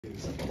All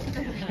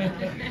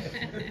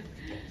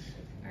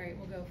right,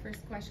 we'll go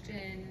first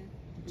question,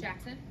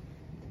 Jackson.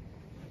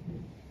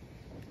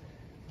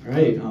 All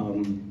right,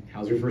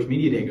 how's your first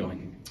media day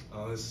going?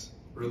 It's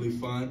really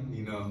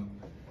fun,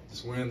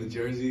 just wearing the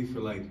jersey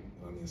for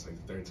it's like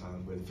the third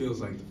time, but it feels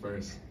like the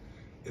first.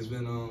 It's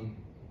been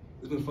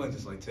fun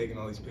just like taking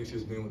all these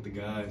pictures, being with the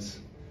guys,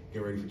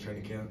 getting ready for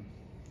training camp.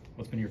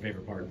 What's been your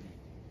favorite part?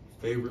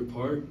 Favorite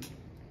part?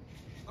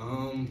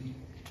 I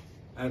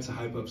had to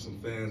hype up some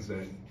fans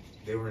that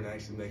they weren't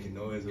actually making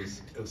noise.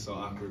 It was so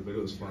awkward, but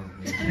it was fun.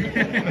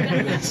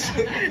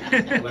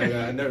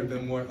 I've never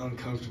been more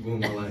uncomfortable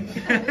in my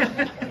life.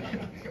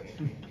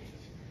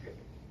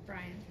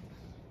 Brian.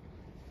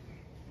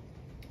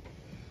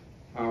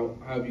 How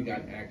have you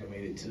gotten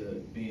acclimated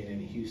to being in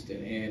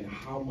Houston, and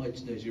how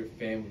much does your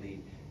family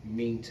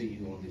mean to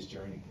you on this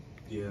journey?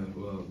 Yeah,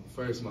 well,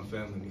 first, my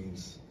family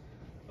means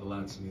a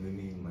lot to me. They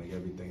mean like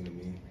everything to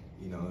me.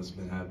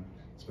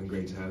 It's been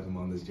great to have them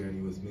on this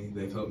journey with me.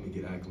 They've helped me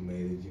get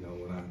acclimated.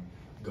 When I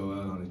go out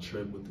on a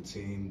trip with the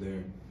team,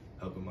 they're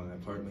helping my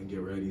apartment get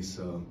ready.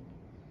 So,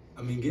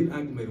 getting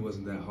acclimated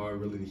wasn't that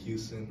hard really to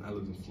Houston. I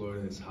lived in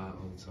Florida. It's hot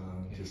all the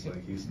time, just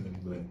like Houston.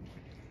 But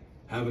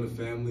having a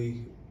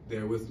family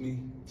there with me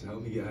to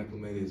help me get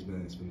acclimated, it's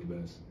been the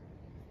best.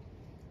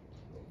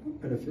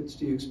 What benefits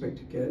do you expect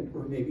to get,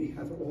 or maybe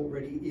have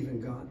already even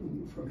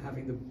gotten, from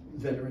having the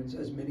veterans,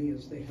 as many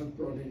as they have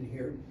brought in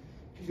here,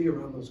 to be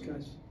around those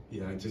guys?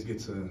 Yeah, I just get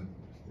to,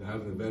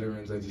 having the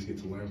veterans, I just get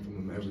to learn from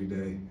them every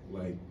day.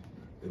 Like,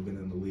 they've been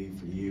in the league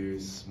for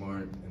years,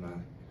 smart, and I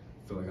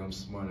feel like I'm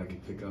smart, I can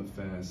pick up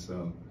fast.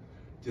 So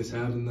just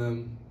having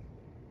them,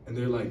 and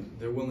they're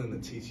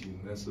willing to teach you.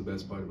 That's the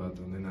best part about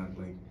them. They're not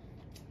like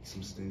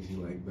some stingy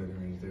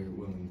veterans. They're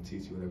willing to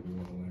teach you whatever you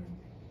want to learn.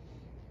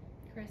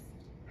 Chris.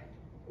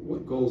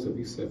 What goals have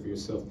you set for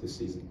yourself this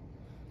season?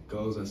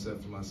 Goals I set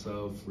for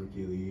myself: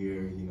 Rookie of the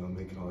Year,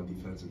 making all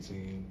defensive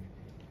team.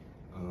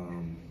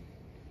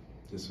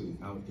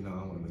 I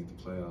want to make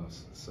the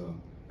playoffs, so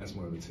that's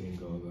more of a team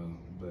goal though.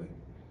 But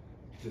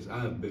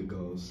I have big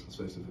goals,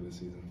 especially for this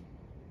season.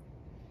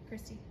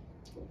 Christy.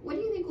 What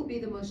do you think will be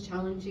the most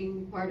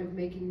challenging part of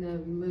making the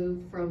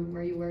move from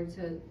where you were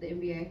to the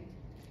NBA?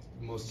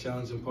 The most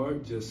challenging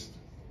part, it's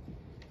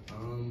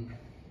a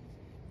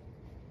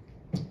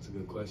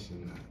good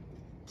question.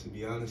 To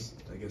be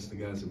honest, I guess the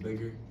guys are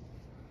bigger,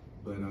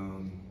 but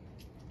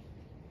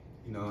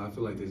I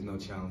feel like there's no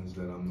challenge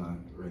that I'm not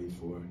ready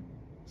for.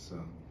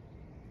 So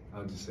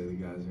I'll just say the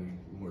guys are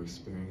more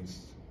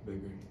experienced,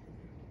 bigger.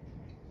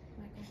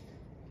 Michael.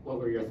 What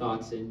were your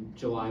thoughts in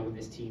July when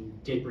this team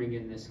did bring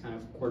in this kind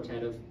of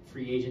quartet of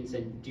free agents?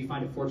 And do you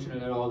find it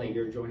fortunate at all that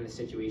you're joining a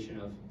situation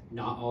of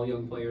not all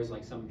young players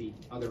like some of the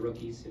other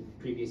rookies in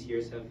previous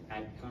years have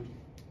had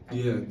contracts?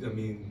 Yeah,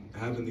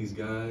 having these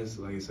guys,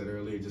 like I said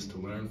earlier, just to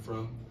learn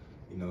from.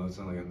 It's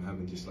not like I'm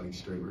having just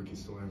straight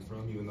rookies to learn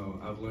from, even though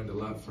I've learned a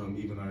lot from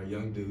even our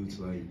young dudes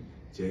like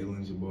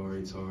Jalen,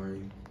 Jabari,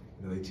 Tari.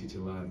 They teach a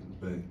lot,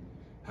 but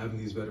having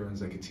these veterans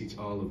that can teach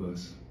all of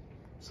us.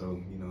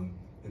 So,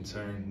 in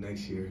turn,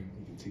 next year,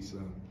 we can teach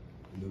the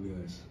new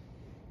guys.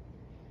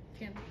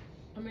 Kim.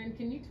 Amen,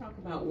 can you talk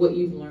about what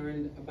you've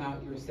learned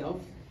about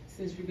yourself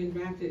since you've been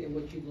drafted, and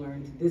what you've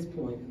learned to this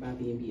point about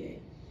the NBA?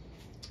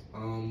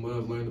 What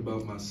I've learned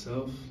about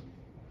myself,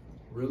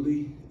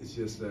 really, it's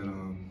just that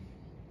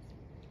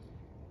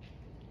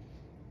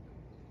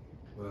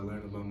what I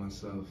learned about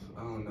myself,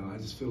 I don't know. I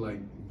just feel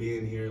like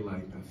being here, I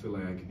feel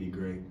like I could be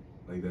great.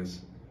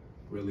 That's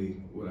really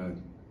what I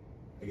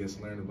guess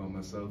learned about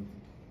myself.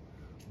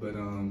 But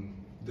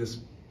this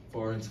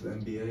far into the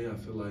NBA, I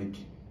feel like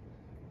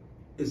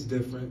it's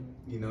different.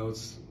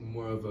 It's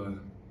more of a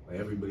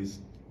everybody's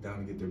down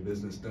to get their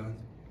business done,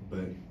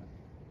 but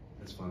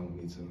that's fine with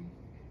me too.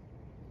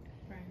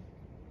 Brian.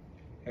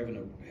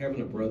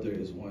 Having a brother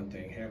is one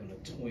thing, having a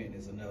twin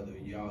is another.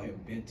 Y'all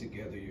have been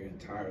together your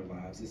entire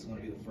lives. This is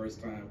going to be the first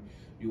time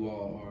you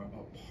all are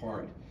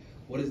apart.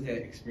 What is that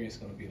experience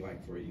going to be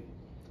like for you?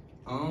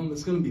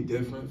 It's gonna be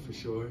different for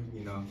sure.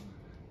 The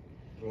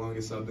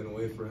longest I've been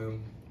away from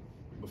him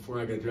before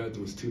I got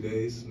drafted was 2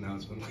 days. Now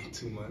it's been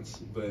 2 months.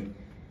 But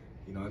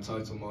I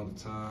talk to him all the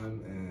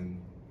time, and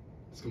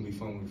it's gonna be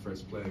fun when we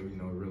first play.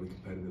 We're really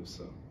competitive,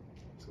 so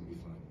it's gonna be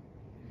fun.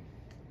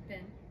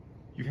 Ben.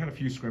 You've had a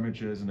few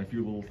scrimmages and a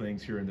few little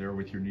things here and there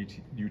with your new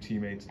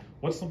teammates.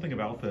 What's something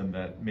about them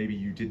that maybe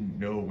you didn't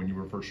know when you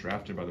were first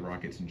drafted by the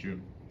Rockets in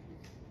June?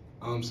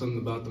 Something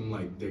about them,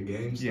 their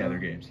games. Yeah, their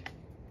games.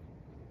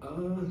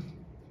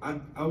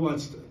 I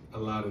watched a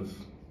lot of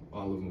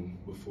all of them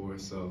before,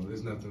 so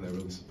there's nothing that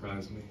really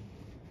surprised me.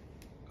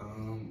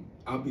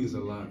 Albie is a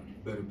lot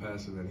better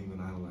passer than even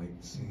I like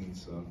seeing,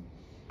 so,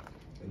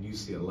 and you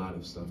see a lot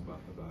of stuff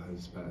about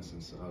his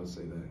passing, so I would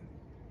say that.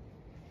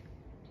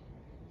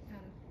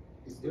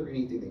 Is there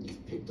anything that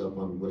you've picked up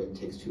on what it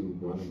takes to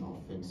run an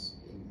offense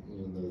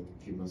in the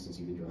few months since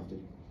you've been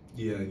drafted?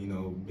 Yeah,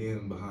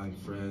 being behind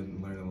Fred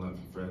and learning a lot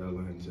from Fred, I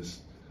learned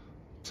just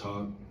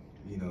talk,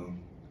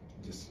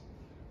 just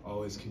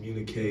always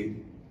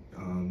communicate,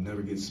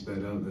 never get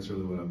sped up. That's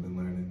really what I've been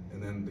learning.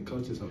 And then the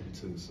coaches help me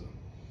too. So.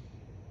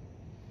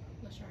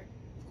 Lashard.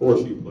 Of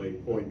course, you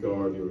played point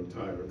guard your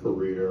entire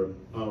career,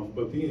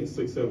 but being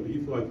 6'7", do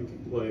you feel like you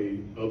can play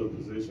other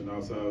position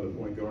outside of the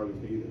point guard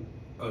if needed?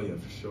 Oh yeah,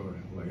 for sure.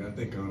 Like I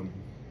think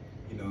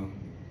you know,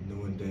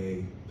 new and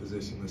day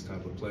positionless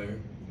type of player.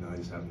 You know, I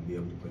just happen to be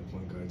able to play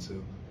point guard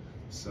too.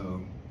 So,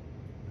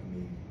 I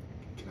mean,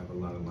 you can have a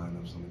lot of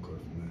lineups on the court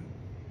from that.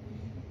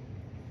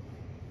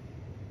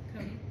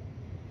 Cody.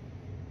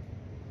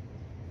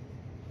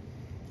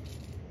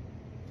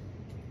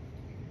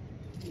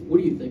 What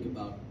do you think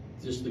about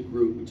just the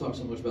group? We talked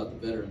so much about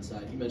the veteran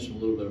side. You mentioned a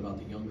little bit about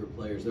the younger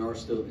players. There are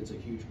still, it's a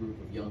huge group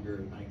of younger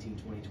 19,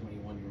 20,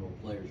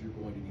 21-year-old players you're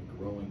going to be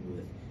growing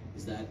with.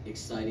 Is that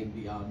exciting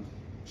beyond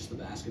just the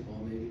basketball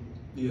maybe?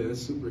 Yeah,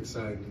 it's super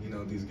exciting. You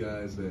know, these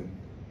guys that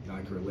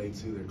I can relate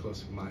to, they're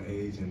close to my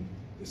age and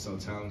they're so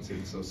talented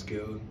and so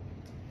skilled.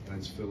 And I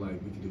just feel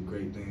like we can do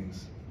great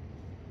things.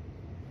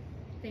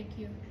 Thank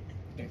you.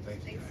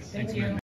 Thank you guys. Thank you.